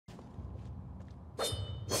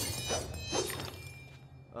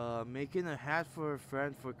Making a hat for a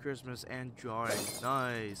friend for Christmas and drawing.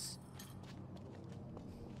 Nice.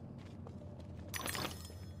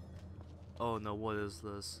 Oh no, what is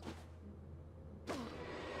this?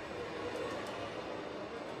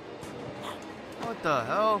 What the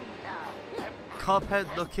hell? Cuphead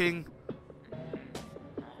looking.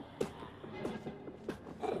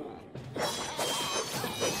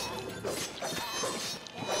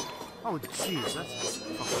 Oh jeez, that's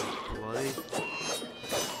fucking bloody.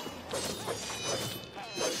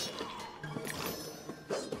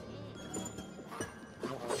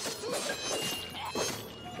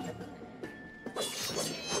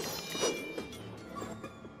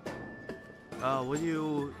 What do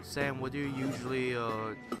you, Sam? What do you usually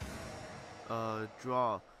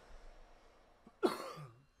draw?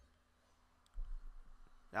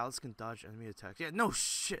 Alice can dodge enemy attacks. Yeah, no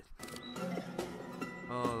shit.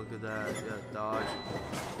 Oh, look at that. Yeah, dodge.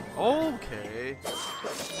 Okay.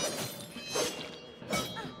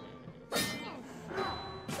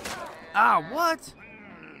 Ah, what?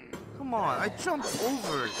 Come on, I jumped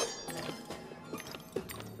over it.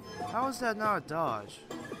 How is that not a dodge?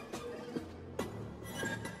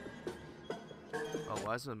 Oh,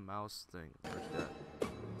 why is the mouse thing like that?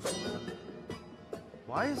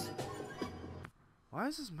 Why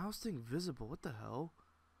is this mouse thing visible? What the hell?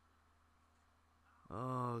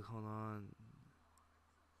 Oh, hold on.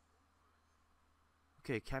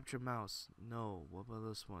 Okay, capture mouse. No. What about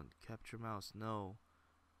this one? Capture mouse. No.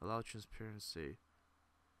 Allow transparency.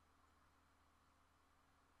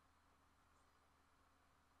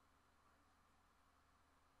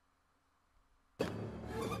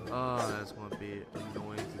 Oh, that's gonna be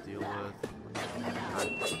annoying to deal with.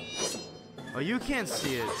 Oh, you can't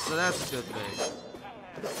see it, so that's a good thing.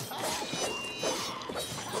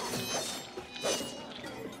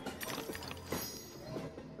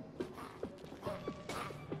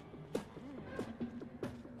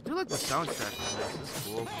 I do like the soundtrack on this. This is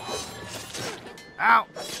cool. Ow!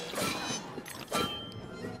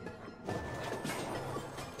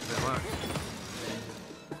 Wait, what?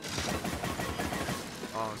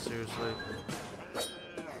 Oh, seriously?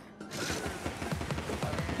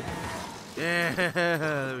 Yeah,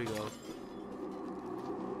 there we go.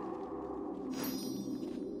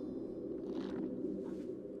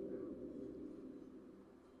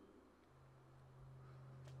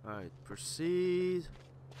 Alright, proceed.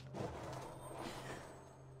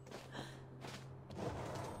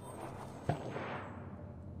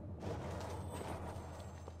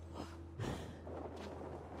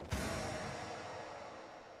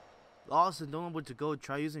 Lost and don't know where to go.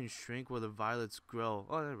 Try using shrink where the violets grow.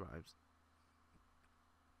 Oh, that rhymes.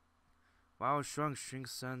 Wow, shrunk shrink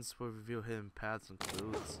sense will reveal hidden paths and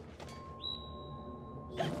clues.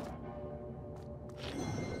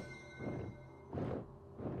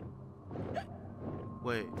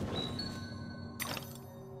 Wait.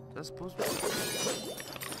 That's supposed to...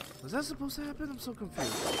 Was that supposed to happen? I'm so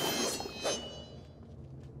confused.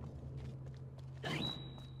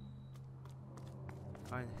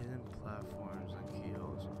 Find hidden platforms and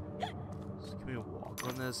keyholes. Just give me a walk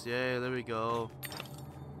on this. Yay, there we go.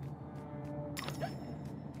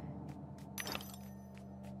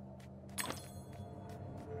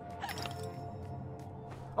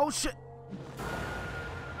 Oh shit!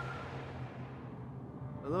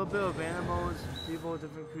 A little bit of animals, people,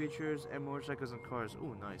 different creatures, and motorcycles and cars.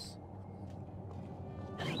 Ooh, nice.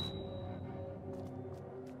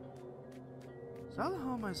 So how the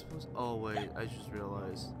hell am I supposed to... Oh wait, I just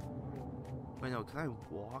realized. Wait, no, can I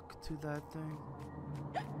walk to that thing?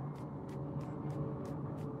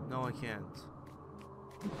 No, I can't.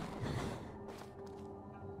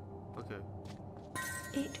 Okay.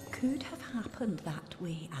 It could have happened that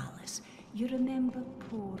way, Alice. You remember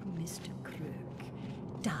poor Mr. Crook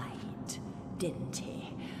died, didn't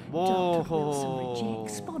he? Whoa! Dr. Wilson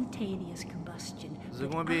rejects spontaneous combustion. Is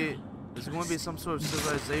it going to be some sort of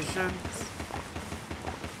civilization?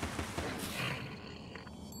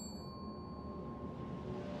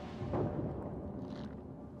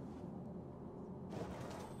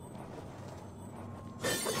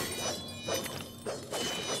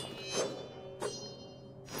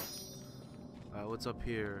 What's up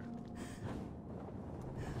here?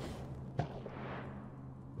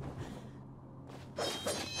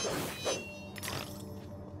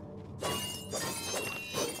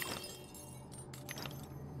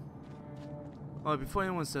 Oh, before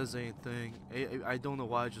anyone says anything, I don't know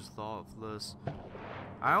why I just thought of this.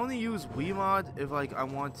 I only use Wiimote if like I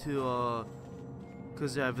want to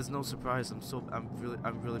cause yeah, if it's no surprise, I'm really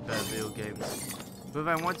bad at video games. But if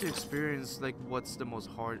I want to experience like what's the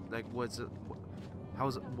most hard, like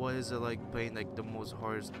what is it like playing like the most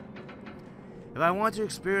hardest? If I want to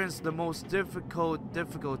experience the most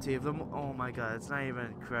difficulty, oh my god, it's not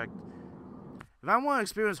even correct. If I want to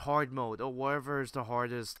experience hard mode or whatever is the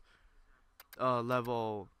hardest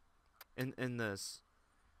level in this,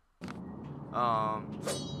 I'll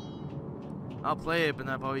play it, but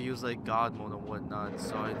I probably use like God mode and whatnot,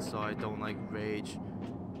 so I don't like rage.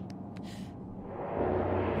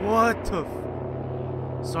 What the?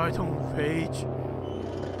 So I don't rage.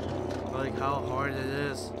 Like how hard it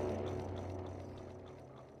is.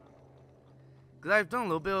 Cause I've done a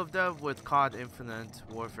little bit of that with COD Infinite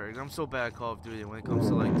Warfare. I'm so bad at Call of Duty when it comes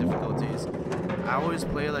to like difficulties. I always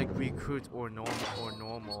play like recruit or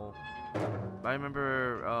normal. But I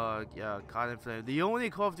remember, yeah, COD Infinite. The only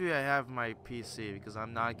Call of Duty I have on my PC because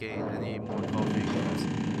I'm not getting any more Call of Duty games.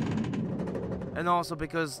 And also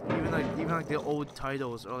because even like the old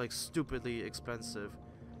titles are like stupidly expensive.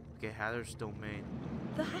 Okay, Hatter's Domain.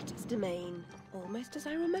 The Hatter's Domain, almost as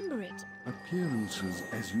I remember it. Appearances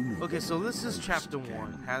as you know. Okay, so this is chapter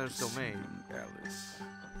 1, Hatter's Domain. Alice.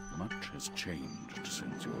 Much has changed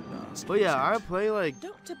since your last. But yeah, I play like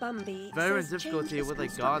Dr. Bumby veteran says difficulty change with is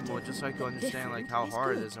like God mode constructive. just so I can understand like Different how is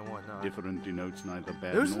hard it good. is and whatnot. Different denotes neither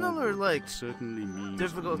bad There's nor another good. like Certainly means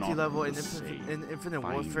difficulty not level the in same. Infinite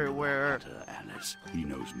Find Warfare the where Hatter, Alice. He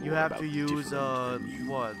knows more you have about to use different than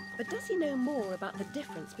you. what? But does he know more about the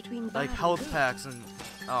difference between bad Like and health good? packs and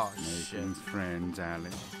oh shit. Making friends,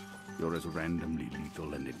 Alice. You're as randomly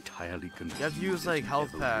lethal and entirely confused. You have to use as like you health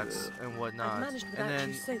ever packs were. and I've whatnot. managed And without then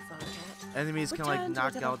you so far, Cat. enemies can like Return to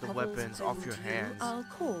knock whatever out the hovels weapons home off your to you. hands. I'll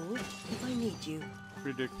call if I need you.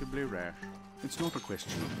 Predictably rash. It's not a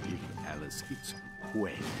question of if, Alice. It's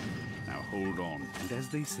when. Now hold on, and as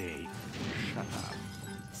they say, shut up.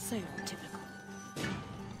 So typical.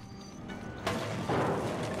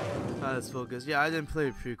 Let's focus. Yeah, I didn't play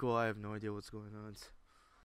a prequel. I have no idea what's going on.